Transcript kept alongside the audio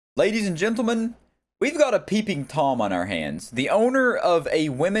Ladies and gentlemen, we've got a peeping Tom on our hands. The owner of a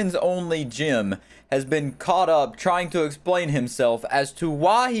women's only gym has been caught up trying to explain himself as to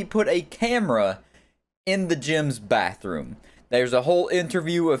why he put a camera in the gym's bathroom. There's a whole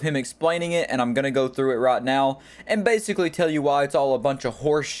interview of him explaining it, and I'm gonna go through it right now and basically tell you why it's all a bunch of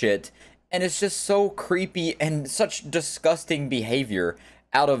horse shit, and it's just so creepy and such disgusting behavior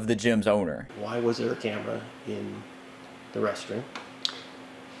out of the gym's owner. Why was there a camera in the restroom?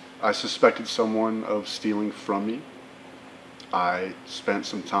 I suspected someone of stealing from me. I spent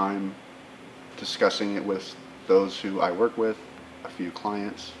some time discussing it with those who I work with, a few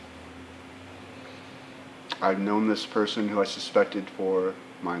clients. I've known this person who I suspected for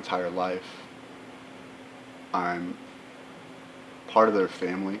my entire life. I'm part of their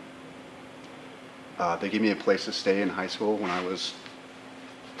family. They gave me a place to stay in high school when I was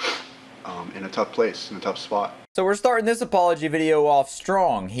in a tough place, in a tough spot. So we're starting this apology video off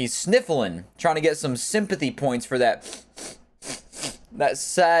strong. He's sniffling, trying to get some sympathy points for that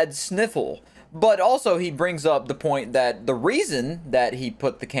sad sniffle. But also he brings up the point that the reason that he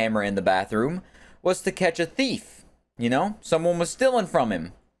put the camera in the bathroom was to catch a thief. You know, someone was stealing from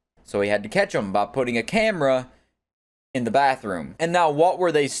him. So he had to catch him by putting a camera in the bathroom. And now what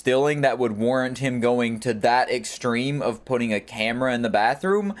were they stealing that would warrant him going to that extreme of putting a camera in the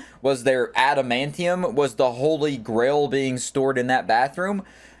bathroom? Was there adamantium? Was the holy grail being stored in that bathroom?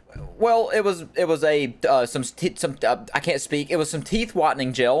 Well, it was a I can't speak. It was some teeth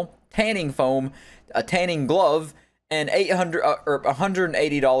whitening gel, tanning foam, a tanning glove, and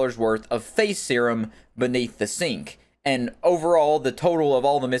 $180 worth of face serum beneath the sink. And overall, the total of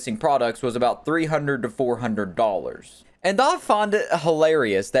all the missing products was about $300 to $400. And I find it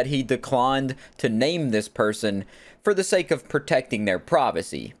hilarious that he declined to name this person for the sake of protecting their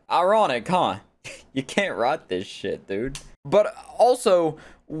privacy. Ironic, huh? You can't write this shit, dude. But also,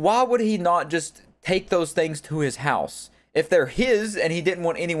 why would he not just take those things to his house? If they're his and he didn't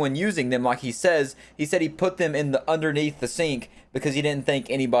want anyone using them, like he said he put them in the underneath the sink because he didn't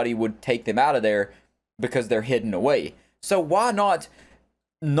think anybody would take them out of there because they're hidden away. So why not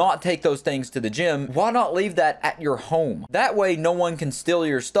take those things to the gym? Why not leave that at your home? That way no one can steal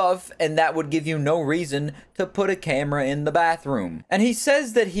your stuff, and that would give you no reason to put a camera in the bathroom. And he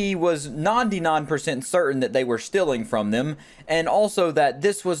says that he was 99% certain that they were stealing from them, and also that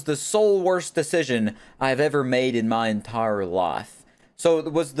this was the sole worst decision I've ever made in my entire life. So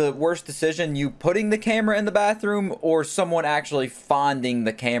was the worst decision you putting the camera in the bathroom, or someone actually finding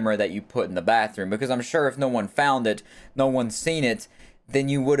the camera that you put in the bathroom? Because I'm sure if no one found it, no one's seen it, then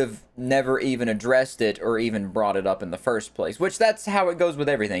you would have never even addressed it or even brought it up in the first place. Which that's how it goes with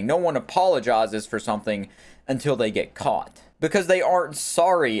everything. No one apologizes for something until they get caught. Because they aren't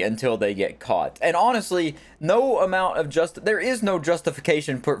sorry until they get caught. And honestly, there is no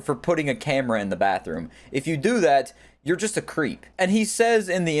justification for putting a camera in the bathroom. If you do that, you're just a creep. And he says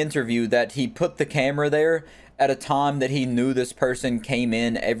in the interview that he put the camera there at a time that he knew this person came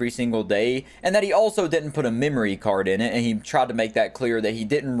in every single day, and that he also didn't put a memory card in it, and he tried to make that clear that he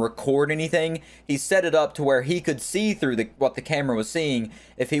didn't record anything. He set it up to where he could see through what the camera was seeing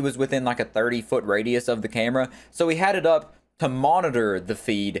if he was within like a 30-foot radius of the camera. So he had it up to monitor the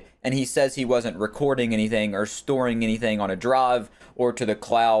feed, and he says he wasn't recording anything or storing anything on a drive or to the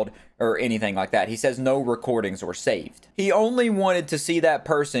cloud or anything like that. He says no recordings were saved. He only wanted to see that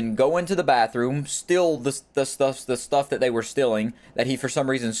person go into the bathroom, steal the stuff that they were stealing, that he for some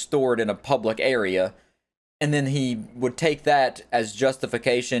reason stored in a public area, and then he would take that as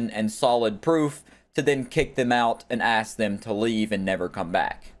justification and solid proof to then kick them out and ask them to leave and never come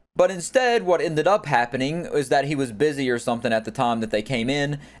back. But instead, what ended up happening is that he was busy or something at the time that they came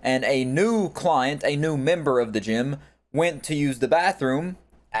in, and a new client, a new member of the gym, went to use the bathroom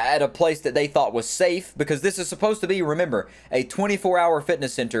at a place that they thought was safe, because this is supposed to be, remember, a 24-hour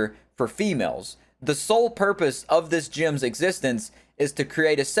fitness center for females. The sole purpose of this gym's existence is to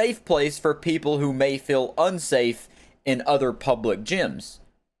create a safe place for people who may feel unsafe in other public gyms.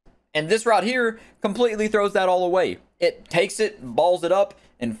 And this right here completely throws that all away. It takes it, balls it up,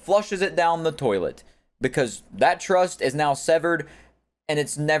 and flushes it down the toilet, because that trust is now severed and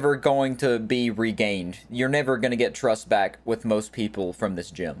it's never going to be regained. You're never going to get trust back with most people from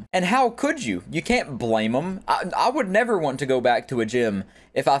this gym. And how could you? You can't blame them. I would never want to go back to a gym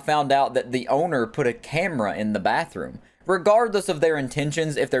if I found out that the owner put a camera in the bathroom. Regardless of their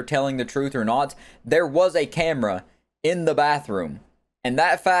intentions, if they're telling the truth or not, there was a camera in the bathroom. And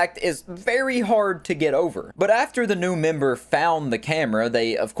that fact is very hard to get over. But after the new member found the camera,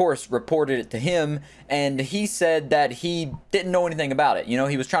 they of course reported it to him, and he said that he didn't know anything about it. You know,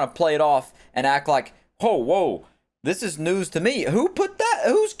 he was trying to play it off and act like, oh, whoa, This is news to me. Who put that?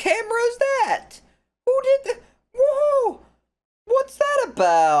 Whose camera is that? Who did that? Whoa! What's that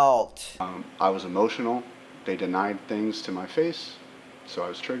about? I was emotional. They denied things to my face, so I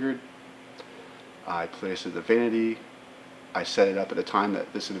was triggered. I placed the vanity. I set it up at a time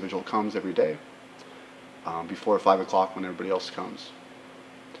that this individual comes every day, before 5 o'clock when everybody else comes.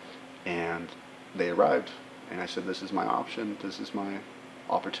 And they arrived, and I said, this is my option. This is my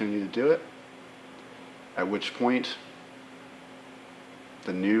opportunity to do it. At which point,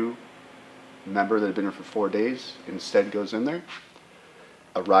 the new member that had been here for 4 days instead goes in there,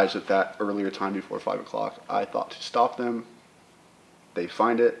 arrives at that earlier time before 5 o'clock. I thought to stop them. They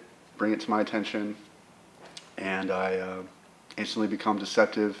find it, bring it to my attention, and I instantly become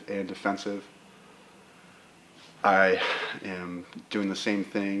deceptive and defensive. I am doing the same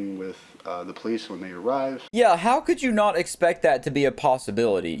thing with the police when they arrive. Yeah, how could you not expect that to be a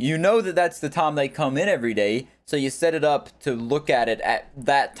possibility? You know that that's the time they come in every day, so you set it up to look at it at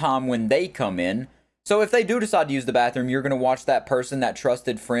that time when they come in. So if they do decide to use the bathroom, you're going to watch that person, that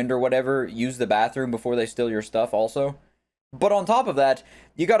trusted friend or whatever, use the bathroom before they steal your stuff also? But on top of that,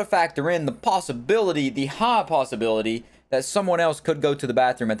 you got to factor in the possibility, the high possibility, that someone else could go to the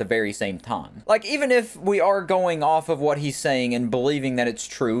bathroom at the very same time. Like, even if we are going off of what he's saying and believing that it's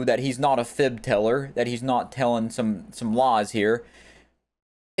true, that he's not a fib teller, that he's not telling some lies here,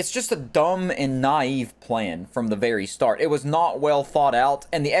 it's just a dumb and naive plan from the very start. It was not well thought out,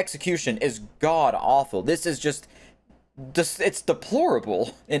 and the execution is god-awful. This is just, it's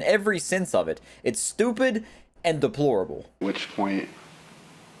deplorable in every sense of it. It's stupid and deplorable. At which point,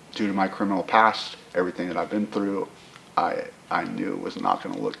 due to my criminal past, everything that I've been through, I knew it was not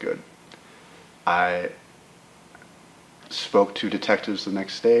going to look good. I spoke to detectives the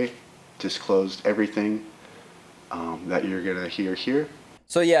next day, disclosed everything that you're going to hear here.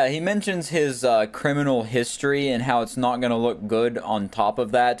 So yeah, he mentions his criminal history and how it's not going to look good on top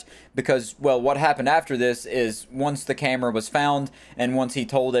of that because, well, what happened after this is once the camera was found and once he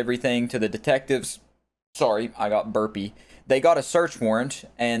told everything to the detectives, sorry, I got burpy, they got a search warrant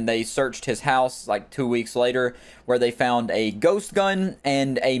and they searched his house like 2 weeks later where they found a ghost gun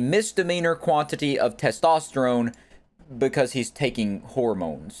and a misdemeanor quantity of testosterone because he's taking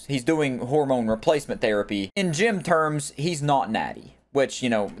hormones. He's doing hormone replacement therapy. In gym terms, he's not natty. Which, you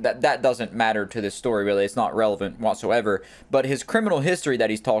know, that doesn't matter to this story, really. It's not relevant whatsoever. But his criminal history that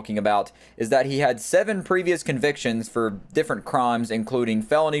he's talking about is that he had 7 previous convictions for different crimes, including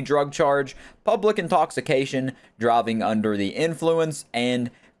felony drug charge, public intoxication, driving under the influence, and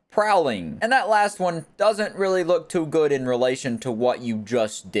prowling. And that last one doesn't really look too good in relation to what you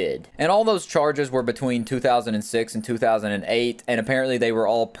just did. And all those charges were between 2006 and 2008, and apparently they were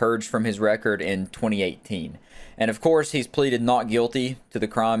all purged from his record in 2018. And of course, he's pleaded not guilty to the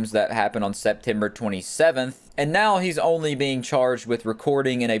crimes that happened on September 27th. And now he's only being charged with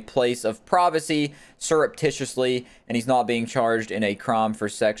recording in a place of privacy surreptitiously, and he's not being charged in a crime for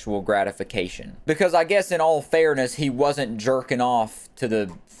sexual gratification. Because I guess in all fairness, he wasn't jerking off to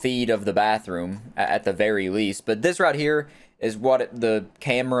the feed of the bathroom at the very least. But this right here is what the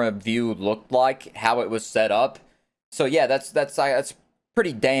camera view looked like, how it was set up. So yeah, that's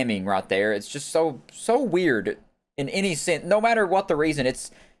pretty damning right there. It's just so weird in any sense. No matter what the reason,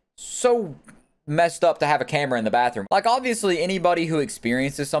 it's so messed up to have a camera in the bathroom. Like, obviously, anybody who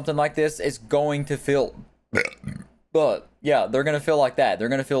experiences something like this is going to feel... But, yeah, they're going to feel like that. They're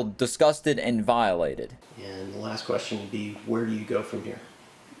going to feel disgusted and violated. And the last question would be, where do you go from here?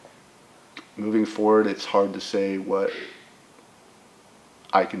 Moving forward, it's hard to say what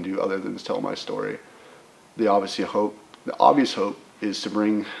I can do other than to tell my story. The obvious hope is to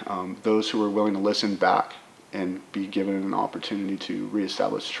bring those who are willing to listen back and be given an opportunity to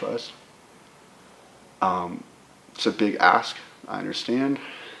reestablish trust. It's a big ask, I understand,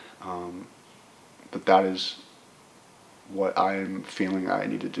 but that is what I am feeling I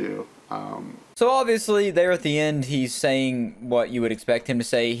need to do. So obviously there at the end he's saying what you would expect him to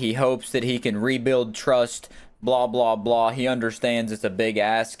say. He hopes that he can rebuild trust, blah blah blah. He understands it's a big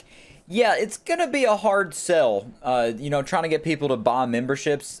ask. Yeah, it's gonna be a hard sell, you know, trying to get people to buy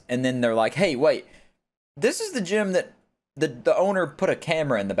memberships, and then they're like, hey, wait, this is the gym that the owner put a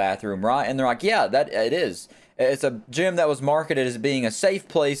camera in the bathroom, right? And they're like, yeah, that it is. It's a gym that was marketed as being a safe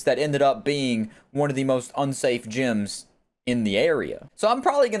place that ended up being one of the most unsafe gyms in the area. So I'm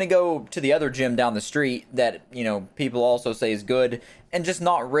probably gonna go to the other gym down the street that, you know, people also say is good, and just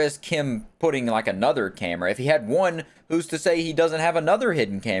not risk him putting like another camera. If he had one, who's to say he doesn't have another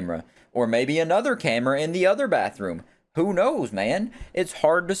hidden camera? Or maybe another camera in the other bathroom. Who knows, man? It's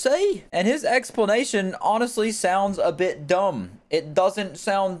hard to say. And his explanation honestly sounds a bit dumb. It doesn't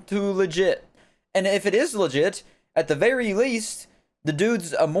sound too legit. And if it is legit, at the very least, the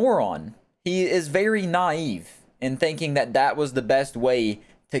dude's a moron. He is very naive in thinking that that was the best way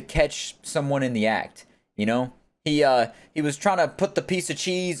to catch someone in the act, you know? He was trying to put the piece of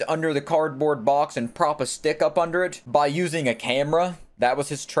cheese under the cardboard box and prop a stick up under it by using a camera. That was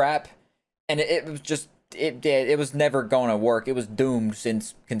his trap. And it was just, it was never gonna work. It was doomed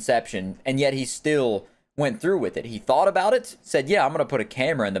since conception. And yet he still went through with it. He thought about it, said, yeah, I'm gonna put a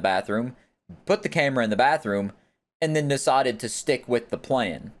camera in the bathroom, put the camera in the bathroom, and then decided to stick with the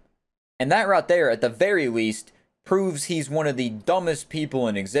plan. And that right there, at the very least, proves he's one of the dumbest people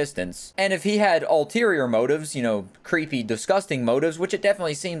in existence. And if he had ulterior motives, you know, creepy, disgusting motives, which it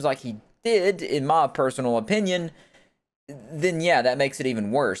definitely seems like he did, in my personal opinion, then yeah, that makes it even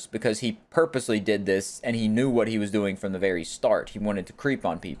worse, because he purposely did this and he knew what he was doing from the very start. He wanted to creep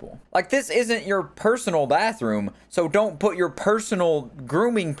on people. Like, this isn't your personal bathroom, so don't put your personal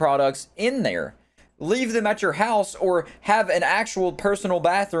grooming products in there. Leave them at your house, or have an actual personal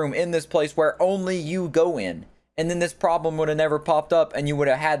bathroom in this place where only you go in. And then this problem would have never popped up, and you would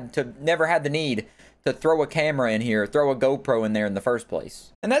have never had the need to throw a camera in here, throw a GoPro in there in the first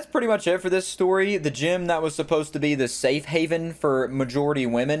place. And that's pretty much it for this story. The gym that was supposed to be the safe haven for majority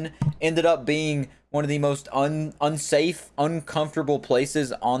women ended up being one of the most unsafe, uncomfortable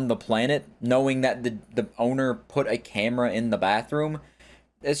places on the planet, knowing that the owner put a camera in the bathroom.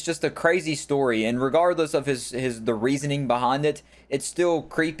 It's just a crazy story, and regardless of the reasoning behind it, it's still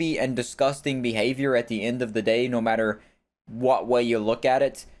creepy and disgusting behavior at the end of the day, no matter what way you look at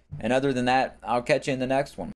it. And other than that, I'll catch you in the next one.